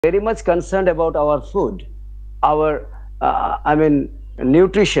very much concerned about our food, our,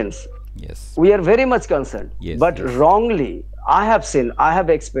 nutritions. Yes. We are very much concerned, Yes. but Yes. wrongly. I have seen, I have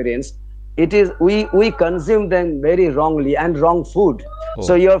experienced. It is we consume them very wrongly and wrong food.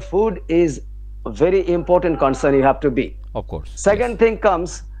 So Oh, your food is a very important concern you have to be. of course. Yes. Second thing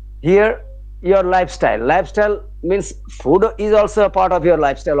comes here, your lifestyle. Lifestyle means food is also a part of your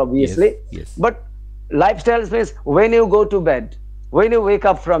lifestyle, Yes. obviously. Yes. But lifestyle means when you go to bed, when you wake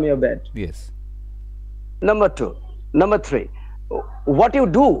up from your bed. Yes. Number two, number three, what you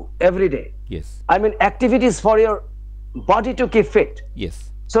do every day. Yes. Activities for your body to keep fit. Yes.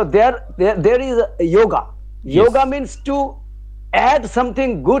 So there is a yoga. Yoga Yes. means to add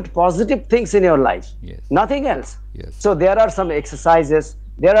something good, positive things in your life, Yes. nothing else. Yes. So there are some exercises,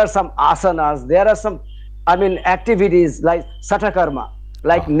 there are some asanas, there are some, activities like satakarma,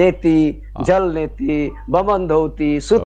 like Ah. neti, Ah. jal neti, bamandhoti,